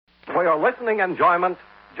for your listening enjoyment,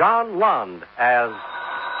 John Lund as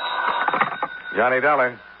Johnny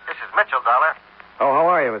Dollar. This is Mitchell Dollar. Oh, how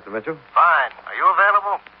are you, Mr. Mitchell? Fine. Are you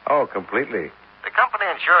available? Oh, completely. The company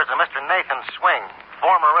insures a Mr. Nathan Swing,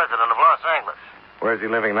 former resident of Los Angeles. Where's he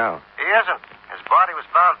living now? He isn't. His body was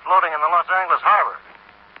found floating in the Los Angeles harbor.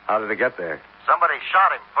 How did it get there? Somebody shot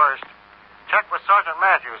him first. Check with Sergeant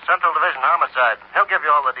Matthews, Central Division Homicide. He'll give you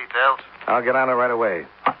all the details. I'll get on it right away.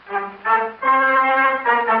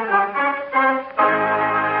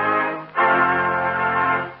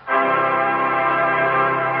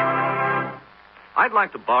 I'd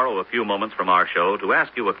like to borrow a few moments from our show to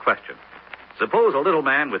ask you a question. Suppose a little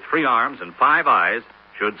man with 3 arms and 5 eyes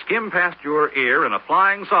should skim past your ear in a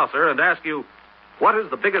flying saucer and ask you, what is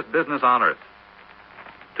the biggest business on earth?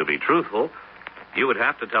 To be truthful, you would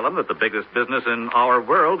have to tell him that the biggest business in our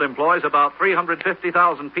world employs about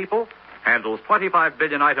 350,000 people, handles 25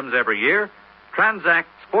 billion items every year,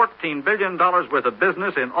 transacts $14 billion worth of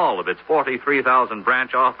business in all of its 43,000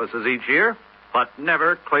 branch offices each year, but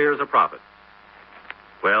never clears a profit.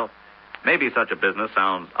 Well, maybe such a business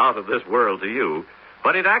sounds out of this world to you,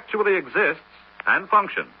 but it actually exists and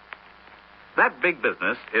functions. That big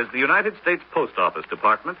business is the United States Post Office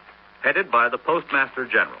Department, headed by the Postmaster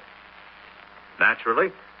General.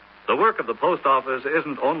 Naturally, the work of the post office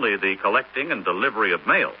isn't only the collecting and delivery of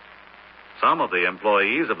mail. Some of the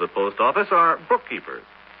employees of the post office are bookkeepers.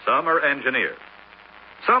 Some are engineers.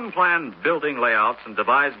 Some plan building layouts and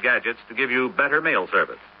devise gadgets to give you better mail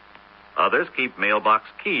service. Others keep mailbox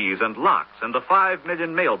keys and locks and the 5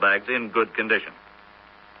 million mail bags in good condition.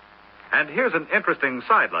 And here's an interesting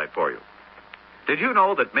sidelight for you. Did you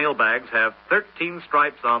know that mail bags have 13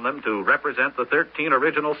 stripes on them to represent the 13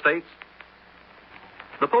 original states?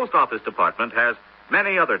 The Post Office Department has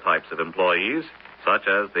many other types of employees, such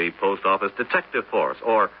as the Post Office Detective Force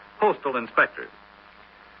or postal inspectors.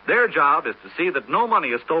 Their job is to see that no money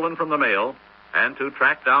is stolen from the mail and to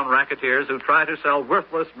track down racketeers who try to sell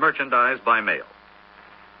worthless merchandise by mail.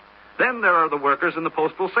 Then there are the workers in the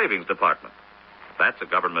Postal Savings Department. That's a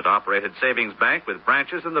government-operated savings bank with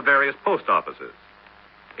branches in the various post offices.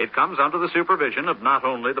 It comes under the supervision of not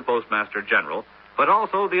only the Postmaster General, but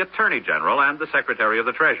also the Attorney General and the Secretary of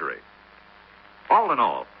the Treasury. All in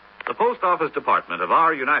all, the Post Office Department of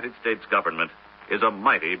our United States government is a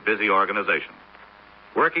mighty busy organization,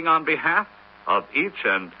 working on behalf of each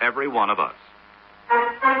and every one of us.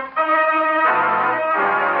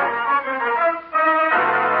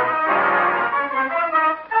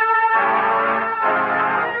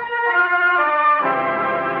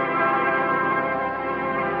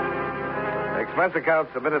 Expense account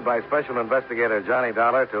submitted by Special Investigator Johnny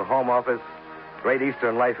Dollar to Home Office, Great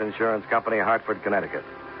Eastern Life Insurance Company, Hartford, Connecticut.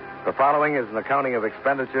 The following is an accounting of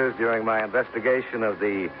expenditures during my investigation of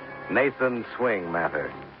the Nathan Swing matter.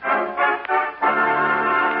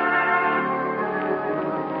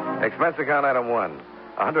 Expense account item 1,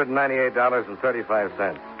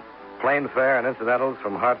 $198.35. Plane fare and incidentals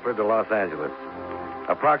from Hartford to Los Angeles.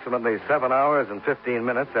 Approximately 7 hours and 15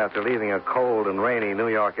 minutes after leaving a cold and rainy New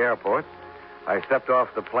York airport, I stepped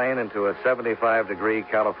off the plane into a 75-degree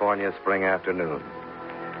California spring afternoon.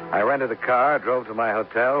 I rented a car, drove to my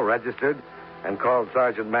hotel, registered, and called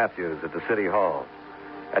Sergeant Matthews at the City Hall.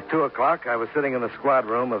 At 2 o'clock, I was sitting in the squad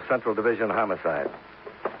room of Central Division Homicide.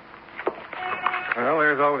 Well,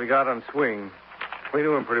 there's all we got on Swing. We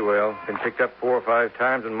knew him pretty well. Been picked up 4 or 5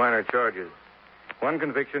 times on minor charges. 1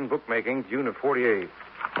 conviction, bookmaking, June of 48.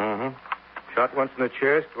 Shot once in the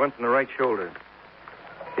chest, once in the right shoulder.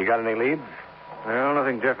 You got any leads? Well,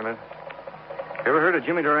 nothing definite. Ever heard of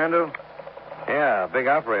Jimmy Durando? Yeah, big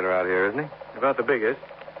operator out here, isn't he? About the biggest.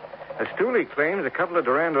 Stooley claims a couple of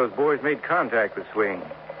Durando's boys made contact with Swing.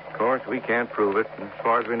 Of course, we can't prove it. As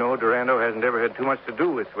far as we know, Durando hasn't ever had too much to do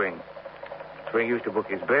with Swing. Swing used to book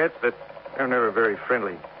his bets, but they were never very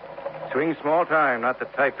friendly. Swing's small time, not the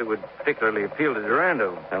type that would particularly appeal to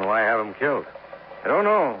Durando. Then why have him killed? I don't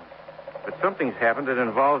know. But something's happened that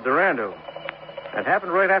involves Durando. It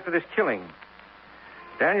happened right after this killing.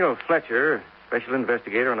 Daniel Fletcher, special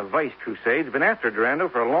investigator on a vice crusade, has been after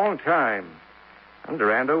Durando for a long time. And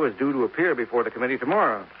Durando is due to appear before the committee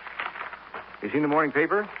tomorrow. You seen the morning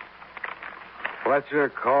paper? Fletcher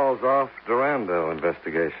calls off Durando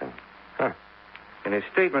investigation. In his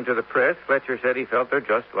statement to the press, Fletcher said he felt there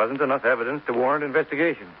just wasn't enough evidence to warrant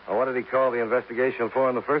investigation. Well, what did he call the investigation for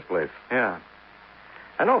in the first place? Yeah.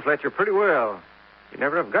 I know Fletcher pretty well. He'd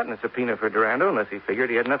never have gotten a subpoena for Durando unless he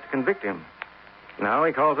figured he had enough to convict him. Now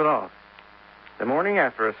he calls it off. The morning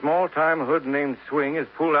after, a small-time hood named Swing is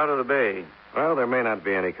pulled out of the bay. Well, there may not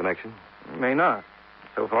be any connection. May not.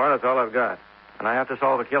 So far, that's all I've got. And I have to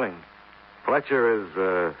solve a killing. Fletcher is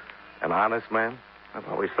An honest man? I've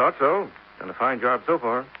always thought so. Done a fine job so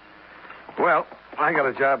far. Well, I got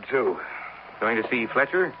a job, too. Going to see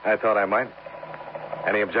Fletcher? I thought I might.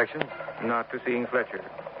 Any objections? Not to seeing Fletcher.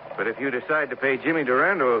 But if you decide to pay Jimmy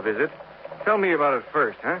Durando a visit, tell me about it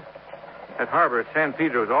first, huh? That harbor at San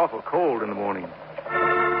Pedro is awful cold in the morning.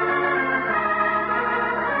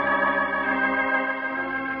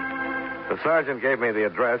 The sergeant gave me the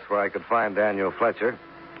address where I could find Daniel Fletcher.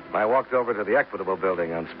 I walked over to the Equitable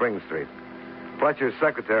Building on Spring Street. Fletcher's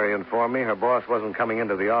secretary informed me her boss wasn't coming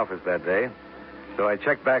into the office that day, so I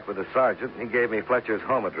checked back with the sergeant, and he gave me Fletcher's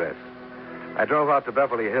home address. I drove out to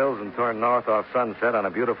Beverly Hills and turned north off Sunset on a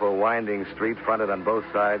beautiful winding street fronted on both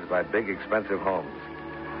sides by big, expensive homes.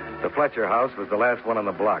 The Fletcher house was the last one on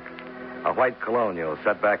the block, a white colonial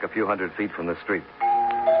set back a few hundred feet from the street.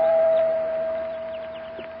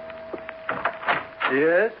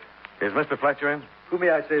 Yes? Is Mr. Fletcher in? Who may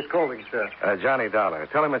I say is calling, sir? Johnny Dollar.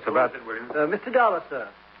 Tell him it's about... Mr. Dollar, sir.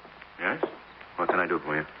 Yes? What can I do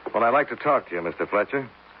for you? Well, I'd like to talk to you, Mr. Fletcher.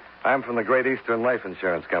 I'm from the Great Eastern Life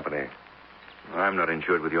Insurance Company. I'm not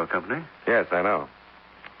insured with your company. Yes, I know.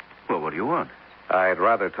 Well, what do you want? I'd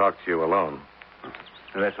rather talk to you alone.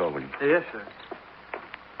 That's all, William. Yes, sir.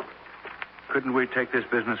 Couldn't we take this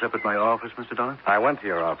business up at my office, Mr. Dollar? I went to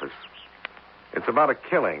your office. It's about a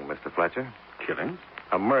killing, Mr. Fletcher. Killing?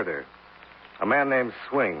 A murder. A man named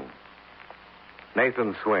Swing.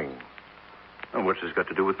 Nathan Swing. Oh, what's this got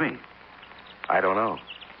to do with me? I don't know.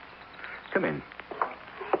 Come in.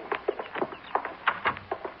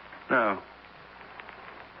 Now,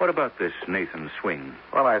 what about this Nathan Swing?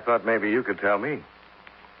 Well, I thought maybe you could tell me.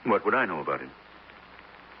 What would I know about him?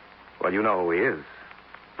 Well, you know who he is.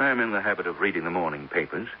 I'm in the habit of reading the morning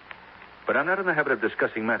papers, but I'm not in the habit of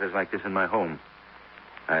discussing matters like this in my home.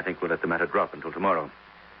 I think we'll let the matter drop until tomorrow.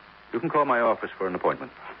 You can call my office for an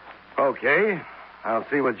appointment. Okay. I'll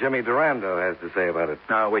see what Jimmy Durando has to say about it.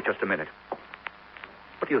 Now, wait just a minute.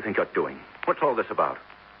 What do you think you're doing? What's all this about?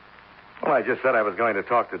 Well, I just said I was going to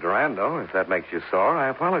talk to Durando. If that makes you sore, I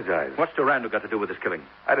apologize. What's Durando got to do with this killing?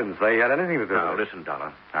 I didn't say he had anything to do Now, with it. listen,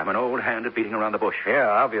 Dollar. I'm an old hand at beating around the bush. Yeah,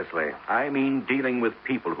 obviously. I mean dealing with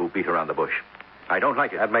people who beat around the bush. I don't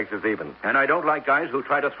like it. That makes us even. And I don't like guys who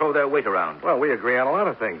try to throw their weight around. Well, we agree on a lot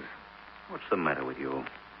of things. What's the matter with you?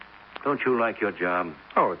 Don't you like your job?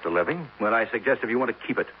 Oh, it's a living. Well, I suggest if you want to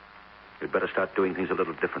keep it, you'd better start doing things a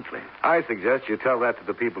little differently. I suggest you tell that to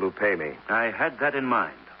the people who pay me. I had that in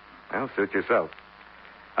mind. Well, suit yourself.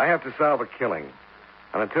 I have to solve a killing.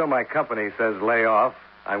 And until my company says lay off,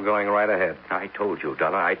 I'm going right ahead. I told you,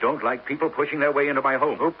 Dollar, I don't like people pushing their way into my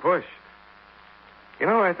home. Who pushed? You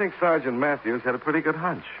know, I think Sergeant Matthews had a pretty good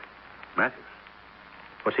hunch. Matthews?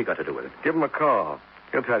 What's he got to do with it? Give him a call.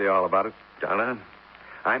 He'll tell you all about it. Dollar,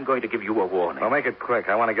 I'm going to give you a warning. Well, make it quick.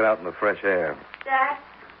 I want to get out in the fresh air. Dad,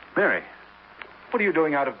 Mary, what are you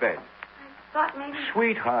doing out of bed? I thought maybe...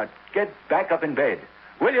 Sweetheart, get back up in bed.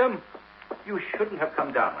 William, you shouldn't have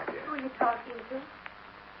come down, my dear. Who are you talking to? Is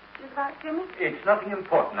it about Jimmy? It's nothing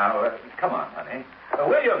important now. Come on, honey.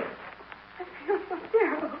 William! I feel so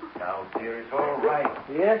terrible. Now, dear, it's all right.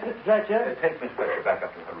 Yes, it's Fletcher. Take Miss Fletcher back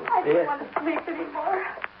up to her room. I don't want to sleep anymore.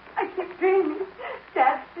 I keep dreaming.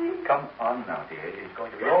 Dad, please. Come on now, dear. It's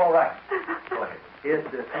going to be all right. Go ahead. Yes,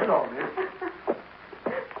 sir. Hold on, miss.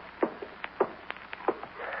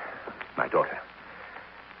 My daughter,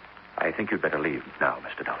 I think you'd better leave now,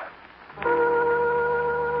 Mr. Dollar.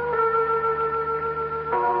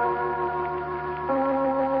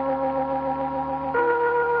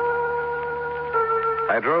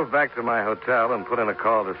 I drove back to my hotel and put in a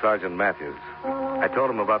call to Sergeant Matthews. I told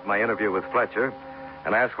him about my interview with Fletcher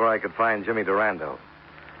and asked where I could find Jimmy Durando.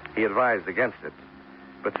 He advised against it,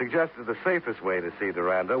 but suggested the safest way to see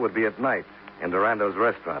Durando would be at night in Durando's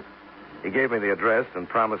restaurant. He gave me the address and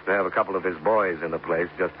promised to have a couple of his boys in the place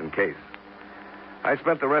just in case. I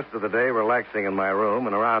spent the rest of the day relaxing in my room,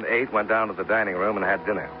 and around 8 went down to the dining room and had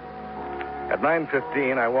dinner. At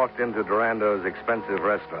 9:15, I walked into Durando's expensive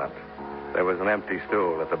restaurant. There was an empty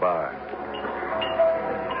stool at the bar.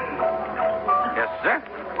 Yes, sir?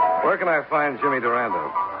 Where can I find Jimmy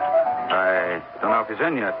Durando? I don't know if he's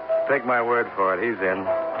in yet. Take my word for it, he's in.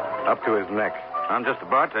 Up to his neck. I'm just a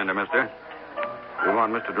bartender, mister. If you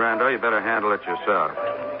want Mr. Durando, you better handle it yourself.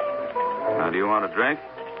 Now, do you want a drink?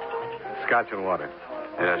 Scotch and water.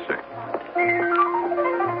 Yes, sir.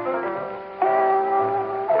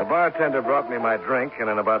 The bartender brought me my drink, and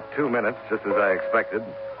in about 2 minutes, just as I expected,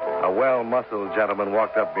 a well-muscled gentleman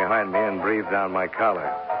walked up behind me and breathed down my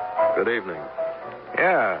collar. Good evening.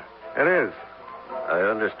 Yeah, it is. I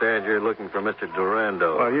understand you're looking for Mr.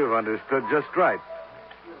 Durando. Well, you've understood just right.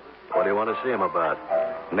 What do you want to see him about?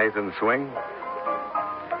 Nathan Swing?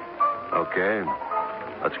 Okay.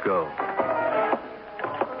 Let's go.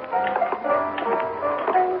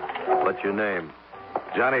 What's your name?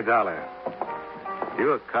 Johnny Dollar.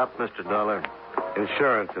 You a cop, Mr. Dollar?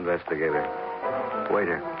 Insurance investigator.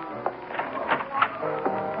 Waiter.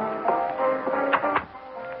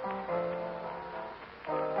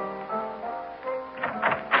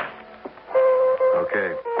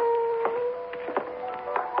 Okay.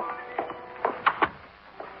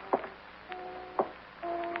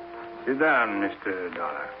 Sit down, Mr.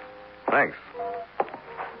 Dollar. Thanks.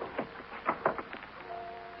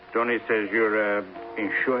 Tony says you're an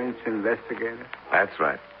insurance investigator? That's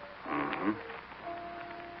right. Mm-hmm.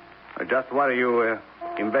 Just what are you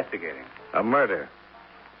investigating? A murder.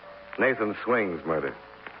 Nathan Swing's murder.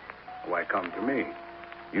 Why come to me?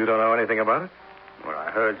 You don't know anything about it? Well,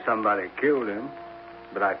 I heard somebody killed him,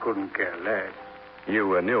 but I couldn't care less.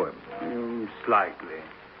 You knew him? Slightly.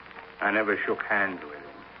 I never shook hands with him.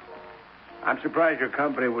 I'm surprised your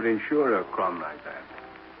company would insure a crime like that.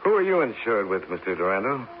 Who are you insured with, Mr.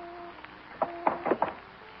 Durando?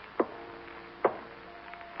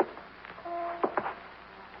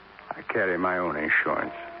 I carry my own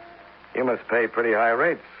insurance. You must pay pretty high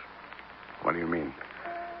rates. What do you mean?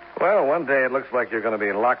 Well, one day it looks like you're going to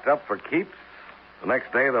be locked up for keeps. The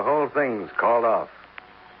next day, the whole thing's called off.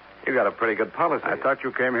 You got a pretty good policy. I thought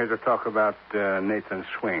you came here to talk about Nathan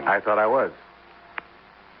Swing. I thought I was.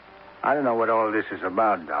 I don't know what all this is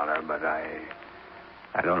about, Dollar, but I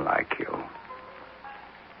don't like you.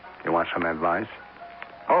 You want some advice?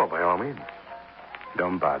 Oh, by all means.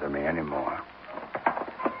 Don't bother me anymore.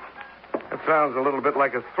 It sounds a little bit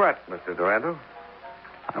like a threat, Mr. Durando.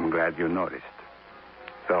 I'm glad you noticed.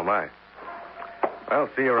 So am I. Well,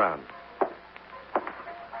 see you around.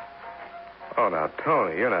 Oh, now,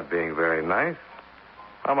 Tony, you're not being very nice.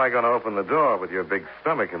 How am I going to open the door with your big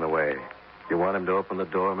stomach in the way? You want him to open the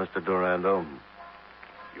door, Mr. Durando?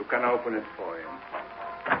 You can open it for him.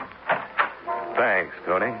 Thanks,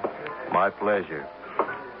 Tony. My pleasure.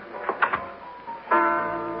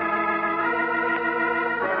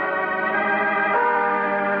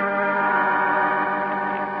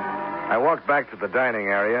 I walked back to the dining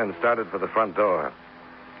area and started for the front door.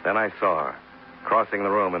 Then I saw her, crossing the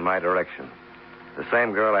room in my direction. The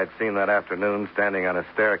same girl I'd seen that afternoon standing on a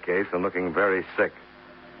staircase and looking very sick.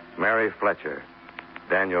 Mary Fletcher,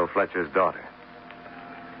 Daniel Fletcher's daughter.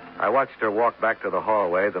 I watched her walk back to the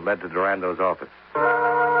hallway that led to Durando's office.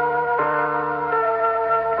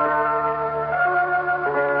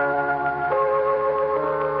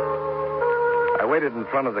 I waited in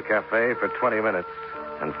front of the cafe for 20 minutes,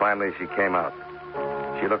 and finally she came out.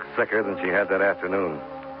 She looked sicker than she had that afternoon.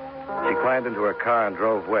 She climbed into her car and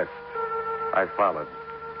drove west. I followed.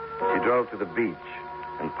 She drove to the beach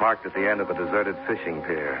and parked at the end of a deserted fishing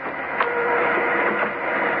pier.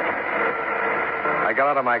 I got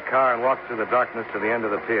out of my car and walked through the darkness to the end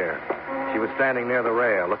of the pier. She was standing near the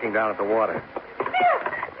rail, looking down at the water. No,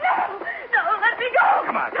 let me go.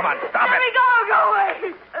 Come on, stop Let me go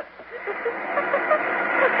away.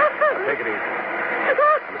 Now, take it easy.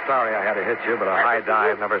 I'm sorry I had to hit you, but a high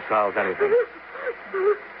dive never solves anything.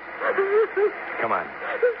 Come on.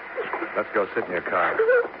 Let's go sit in your car.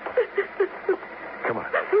 Come on.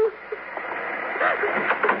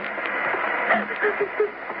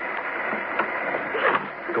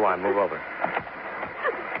 Go on, move over.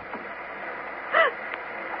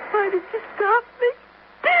 Why did you stop me?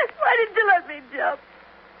 Why did you let me jump?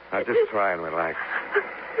 Now, just try and relax.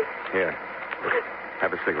 Here.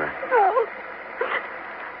 Have a cigarette. No.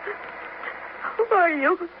 Who are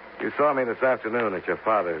you? You saw me this afternoon at your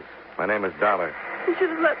father's. My name is Dollar. You should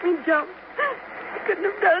have let me jump. I couldn't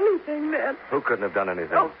have done anything then. Who couldn't have done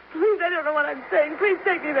anything? Oh, please, I don't know what I'm saying. Please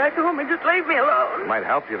take me back home and just leave me alone. It might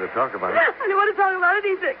help you to talk about it. I don't want to talk about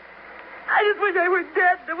anything. I just wish I were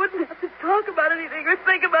dead. I wouldn't have to talk about anything or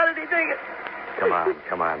think about anything.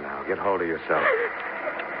 Come on now. Get hold of yourself.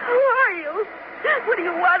 Who are you? What do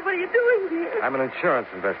you want? What are you doing here? I'm an insurance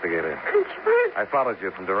investigator. Insurance? I followed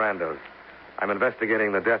you from Durando's. I'm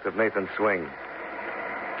investigating the death of Nathan Swing.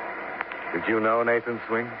 Did you know Nathan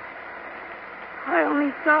Swing? I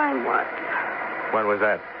only saw him once. When was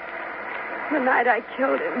that? The night I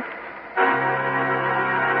killed him.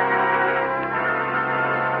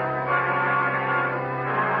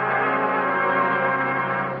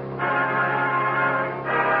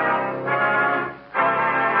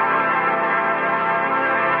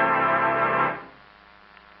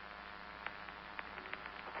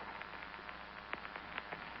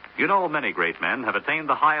 You know, many great men have attained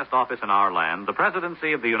the highest office in our land, the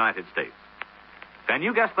presidency of the United States. Can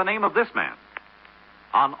you guess the name of this man?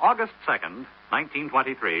 On August 2nd,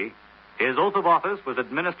 1923, His oath of office was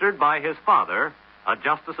administered by his father, a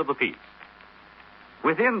justice of the peace.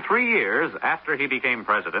 Within 3 years after he became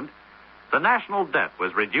president, the national debt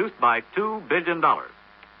was reduced by $2 billion.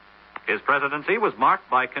 His presidency was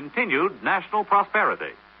marked by continued national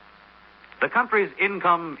prosperity. The country's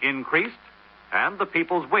income increased, and the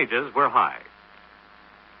people's wages were high.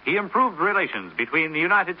 He improved relations between the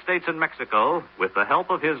United States and Mexico with the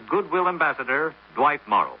help of his goodwill ambassador, Dwight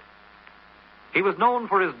Morrow. He was known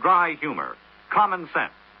for his dry humor, common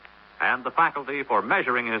sense, and the faculty for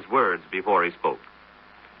measuring his words before he spoke.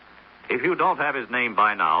 If you don't have his name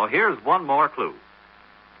by now, here's one more clue.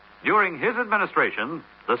 During his administration,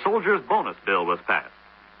 the Soldiers' Bonus Bill was passed.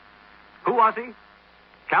 Who was he?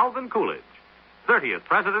 Calvin Coolidge, 30th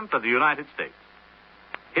President of the United States.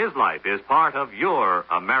 His life is part of your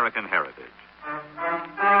American heritage.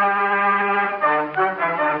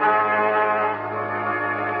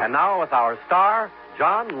 And now, with our star,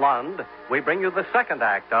 John Lund, we bring you the second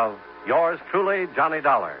act of Yours Truly, Johnny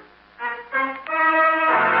Dollar.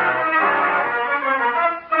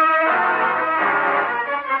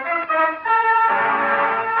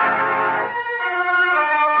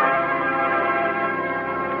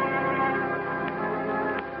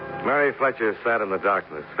 Mary Fletcher sat in the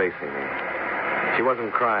darkness facing me. She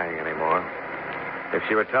wasn't crying anymore. If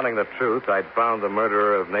she were telling the truth, I'd found the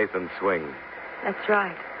murderer of Nathan Swing. That's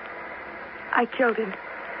right. I killed him.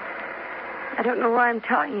 I don't know why I'm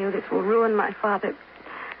telling you. This will ruin my father.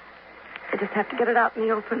 I just have to get it out in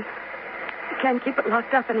the open. I can't keep it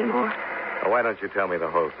locked up anymore. Well, why don't you tell me the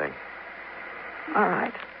whole thing? All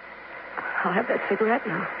right. I'll have that cigarette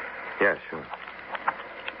now. Yeah, sure.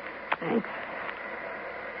 Thanks.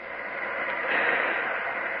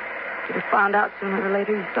 You'd have found out sooner or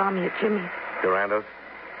later you saw me at Jimmy's. Durando's?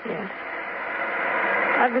 Yes.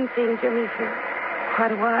 I've been seeing Jimmy for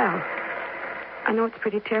quite a while. I know it's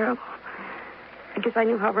pretty terrible. I guess I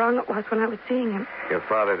knew how wrong it was when I was seeing him. Your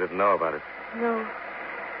father didn't know about it. No.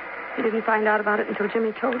 He didn't find out about it until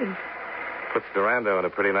Jimmy told him. Puts Durando in a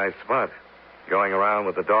pretty nice spot. Going around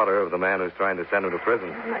with the daughter of the man who's trying to send him to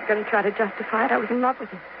prison. I'm not going to try to justify it. I was in love with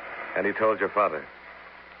him. And he told your father?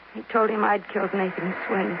 He told him I'd killed Nathan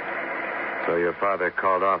Swing. So your father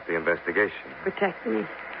called off the investigation? Protect me.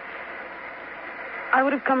 I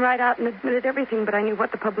would have come right out and admitted everything, but I knew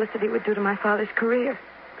what the publicity would do to my father's career.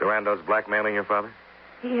 Durando's blackmailing your father?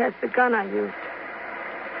 He has the gun I used.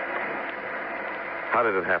 How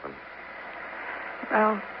did it happen?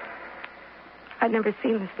 Well, I'd never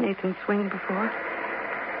seen this Nathan Swing before.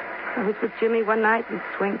 I was with Jimmy one night, and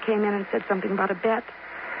Swing came in and said something about a bet.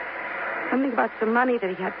 Something about some money that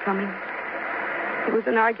he had coming. There was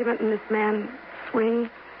an argument, and this man, Swing,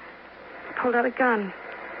 pulled out a gun.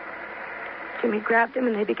 Jimmy grabbed him,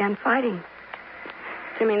 and they began fighting.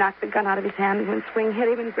 Jimmy knocked the gun out of his hand, and when Swing hit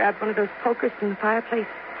him and grabbed one of those pokers from the fireplace,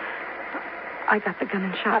 I got the gun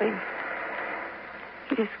and shot him.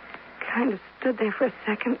 He just kind of stood there for a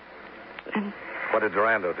second, and... What did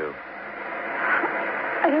Durando do?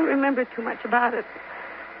 I don't remember too much about it.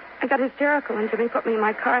 I got hysterical, and Jimmy put me in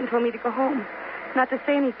my car and told me to go home, not to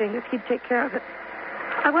say anything, if he'd take care of it.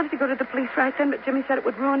 I wanted to go to the police right then, but Jimmy said it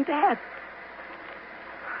would ruin Dad.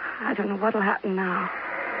 I don't know what'll happen now.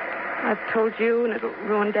 I've told you, and it'll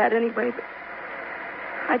ruin Dad anyway, but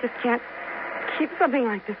I just can't keep something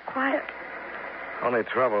like this quiet. Only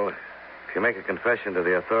trouble, if you make a confession to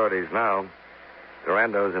the authorities now,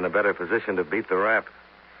 Durando's in a better position to beat the rap.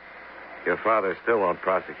 Your father still won't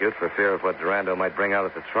prosecute for fear of what Durando might bring out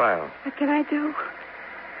at the trial. What can I do?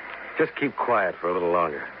 Just keep quiet for a little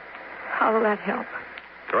longer. How will that help?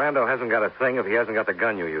 Durando hasn't got a thing if he hasn't got the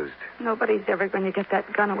gun you used. Nobody's ever going to get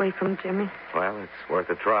that gun away from Jimmy. Well, it's worth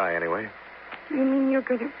a try anyway. You mean you're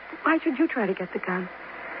going to... Why should you try to get the gun?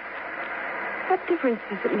 What difference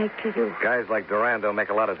does it make to you? Guys like Durando make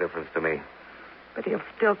a lot of difference to me. But he'll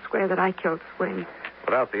still swear that I killed Swing.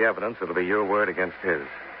 Without the evidence, it'll be your word against his.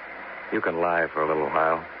 You can lie for a little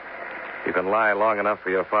while. You can lie long enough for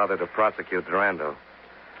your father to prosecute Durando.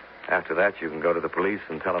 After that, you can go to the police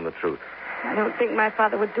and tell him the truth. I don't think my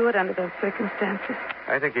father would do it under those circumstances.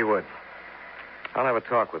 I think he would. I'll have a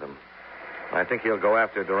talk with him. I think he'll go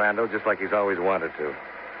after Durando just like he's always wanted to.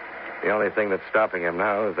 The only thing that's stopping him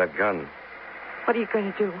now is that gun. What are you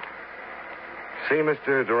going to do? See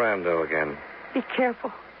Mr. Durando again. Be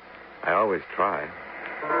careful. I always try.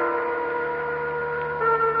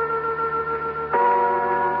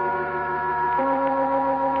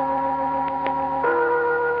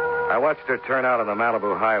 I watched her turn out on the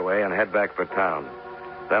Malibu highway and head back for town.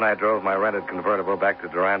 Then I drove my rented convertible back to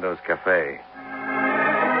Durando's cafe.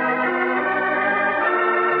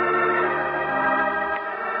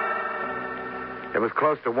 It was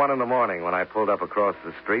close to 1 a.m. when I pulled up across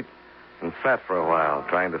the street and sat for a while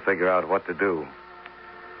trying to figure out what to do.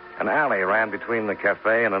 An alley ran between the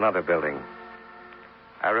cafe and another building.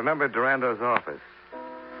 I remembered Durando's office.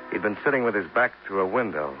 He'd been sitting with his back to a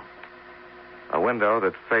window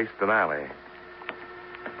that faced an alley.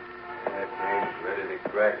 That thing's ready to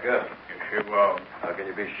crack up. It won't. How can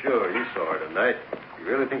you be sure? You saw her tonight. You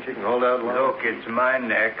really think she can hold out long? Look, it's my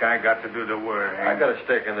neck. I got to do the work. I got a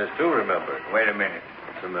stake in this, too, remember. Wait a minute.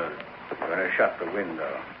 What's the matter? I'm going to shut the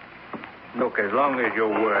window. Look, as long as you're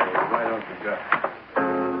worried, why don't you just...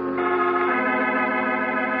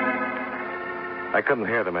 I couldn't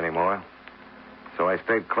hear them anymore, so I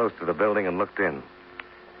stayed close to the building and looked in.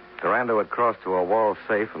 Durando had crossed to a wall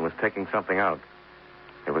safe and was taking something out.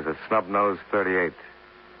 It was a snub-nosed .38.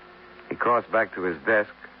 He crossed back to his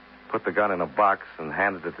desk, put the gun in a box, and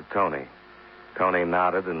handed it to Tony. Tony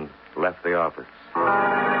nodded and left the office.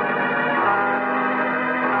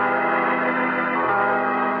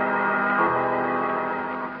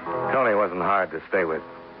 Tony wasn't hard to stay with.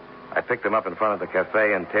 I picked him up in front of the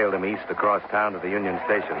cafe and tailed him east across town to the Union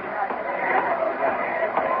Station.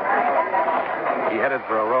 He headed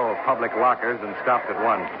for a row of public lockers and stopped at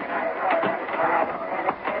one.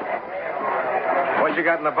 What you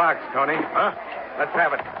got in the box, Tony? Huh? Let's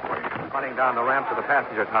have it. Running down the ramp to the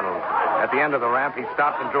passenger tunnel. At the end of the ramp, he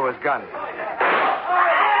stopped and drew his gun.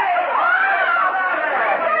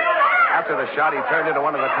 After the shot, he turned into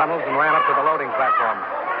one of the tunnels and ran up to the loading platform.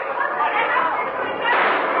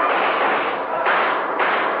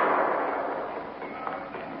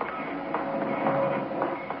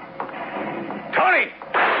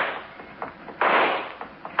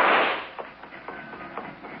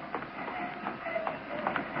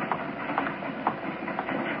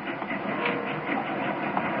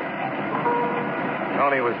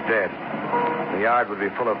 Tony was dead. The yard would be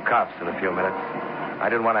full of cops in a few minutes. I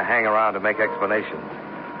didn't want to hang around to make explanations.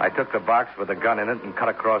 I took the box with the gun in it and cut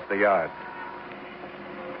across the yard.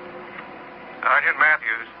 Sergeant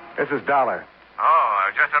Matthews. This is Dollar. Oh, I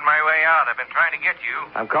was just on my way out. I've been trying to get you.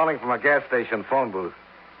 I'm calling from a gas station phone booth.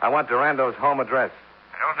 I want Durando's home address.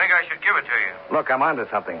 I don't think I should give it to you. Look, I'm onto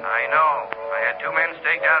something. I know. I had 2 men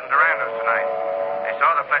staked out in Durando's tonight. They saw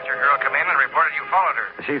the Fletcher girl come in and reported you followed her.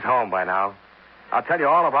 She's home by now. I'll tell you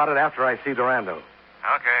all about it after I see Durando.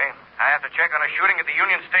 Okay. I have to check on a shooting at the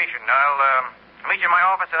Union Station. I'll meet you in my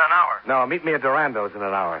office in an hour. No, meet me at Durando's in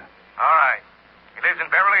an hour. All right. He lives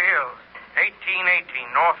in Beverly Hills, 1818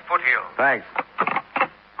 North Foothill. Thanks.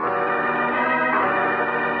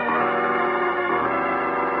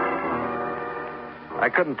 I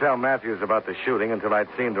couldn't tell Matthews about the shooting until I'd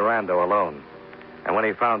seen Durando alone. And when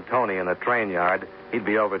he found Tony in the train yard, he'd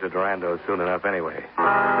be over to Durando's soon enough anyway.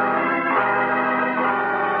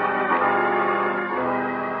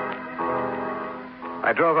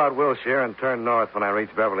 I drove out Wilshire and turned north when I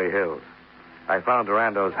reached Beverly Hills. I found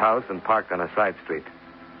Durando's house and parked on a side street.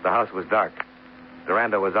 The house was dark.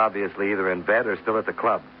 Durando was obviously either in bed or still at the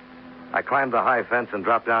club. I climbed the high fence and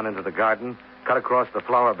dropped down into the garden, cut across the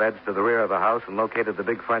flower beds to the rear of the house, and located the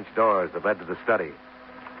big French doors that led to the study.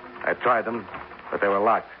 I tried them, but they were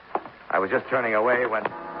locked. I was just turning away when...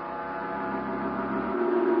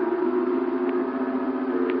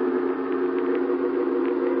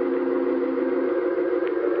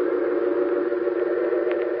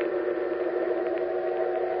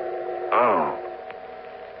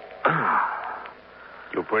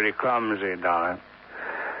 You're pretty clumsy, Dollar.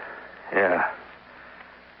 Yeah.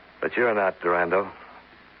 But you're not, Durando.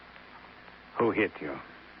 Who hit you?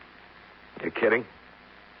 You kidding?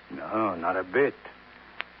 No, not a bit.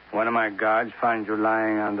 One of my guards found you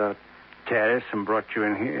lying on the terrace and brought you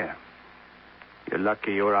in here. You're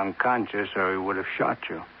lucky you were unconscious or he would have shot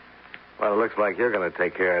you. Well, it looks like you're going to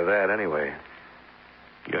take care of that anyway.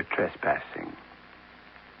 You're trespassing.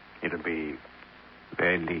 It'll be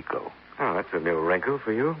very legal. Oh, that's a new wrinkle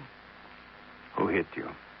for you. Who hit you?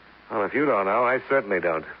 Well, if you don't know, I certainly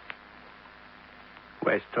don't.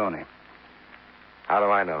 Where's Tony? How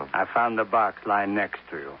do I know? I found the box lying next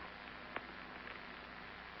to you.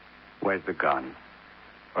 Where's the gun?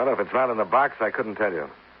 Well, if it's not in the box, I couldn't tell you.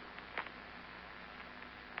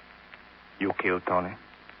 You killed Tony?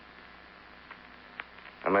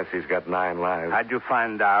 Unless he's got 9 lives. How'd you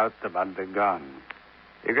find out about the gun?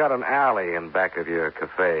 You got an alley in back of your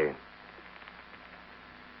cafe.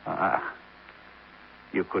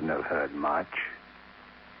 You couldn't have heard much.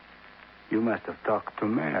 You must have talked to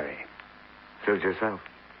Mary. Suit yourself.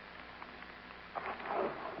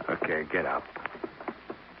 Okay, get up.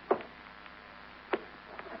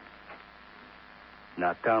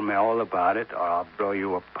 Now tell me all about it, or I'll blow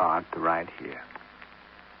you apart right here.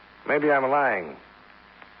 Maybe I'm lying.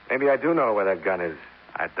 Maybe I do know where that gun is.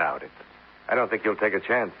 I doubt it. I don't think you'll take a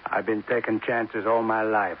chance. I've been taking chances all my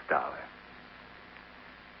life, Dollar.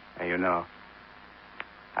 And you know,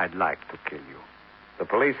 I'd like to kill you. The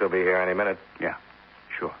police will be here any minute. Yeah,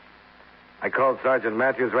 sure. I called Sergeant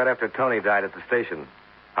Matthews right after Tony died at the station.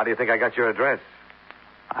 How do you think I got your address?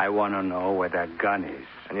 I want to know where that gun is.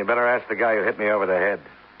 And you better ask the guy who hit me over the head.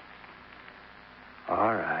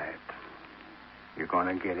 All right. You're going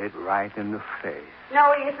to get it right in the face.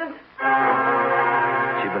 No, he isn't.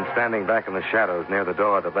 She'd been standing back in the shadows near the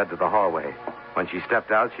door that led to the hallway. When she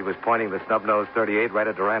stepped out, she was pointing the snub-nosed .38 right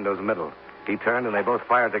at Durando's middle. He turned, and they both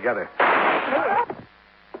fired together.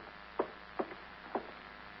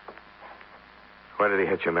 Where did he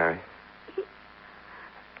hit you, Mary?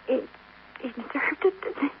 He deserved it,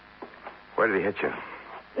 didn't he? Where did he hit you?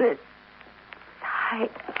 The side.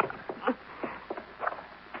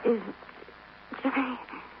 Is Jimmy?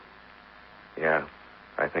 Yeah,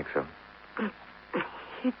 I think so.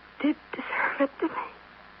 He did deserve it, didn't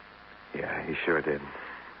he? Yeah, he sure did.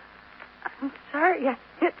 I'm sorry I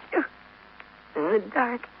hit you in the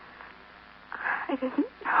dark. I didn't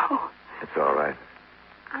know. It's all right.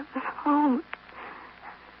 I was at home.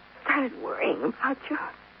 Started worrying about you.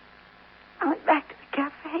 I went back to the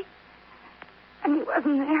cafe, and he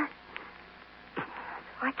wasn't there. So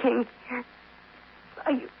I came here. Saw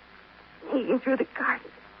you sneaking through the garden.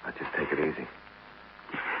 Now, just take it easy.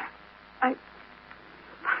 I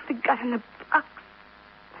found the gun in the box.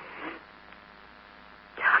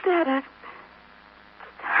 Tell Dad I'm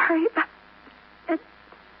sorry about it.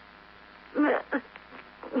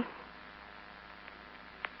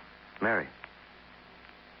 Mary.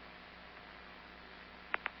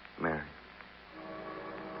 Mary.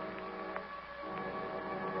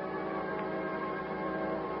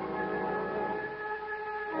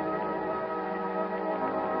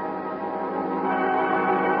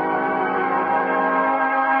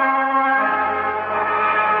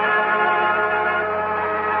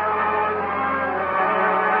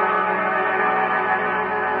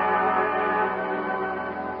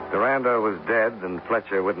 Durando was dead, and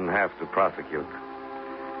Fletcher wouldn't have to prosecute.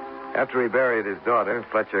 After he buried his daughter,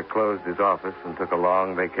 Fletcher closed his office and took a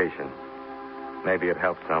long vacation. Maybe it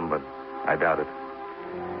helped some, but I doubt it.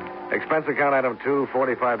 Expense account item 2,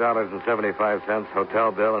 $45.75,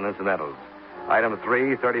 hotel bill and incidentals. Item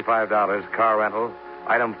 3, $35, car rental.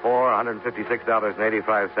 Item 4,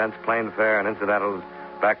 $156.85, plane fare and incidentals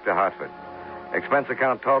back to Hartford. Expense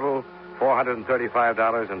account total,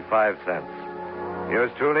 $435.05.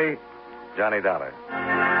 Yours truly, Johnny Dollar.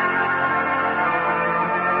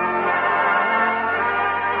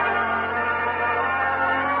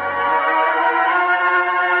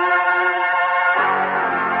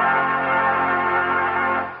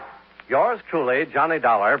 Yours truly, Johnny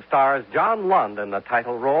Dollar, stars John Lund in the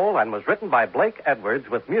title role and was written by Blake Edwards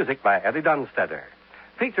with music by Eddie Dunstedter.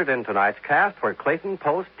 Featured in tonight's cast were Clayton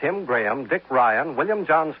Post, Tim Graham, Dick Ryan, William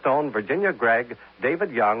John Stone, Virginia Gregg,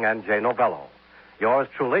 David Young, and Jay Novello. Yours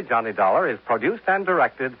truly, Johnny Dollar, is produced and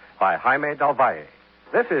directed by Jaime Del Valle.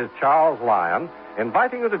 This is Charles Lyon,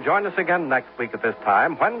 inviting you to join us again next week at this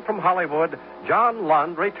time when, from Hollywood, John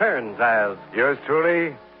Lund returns as... Yours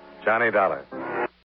truly, Johnny Dollar.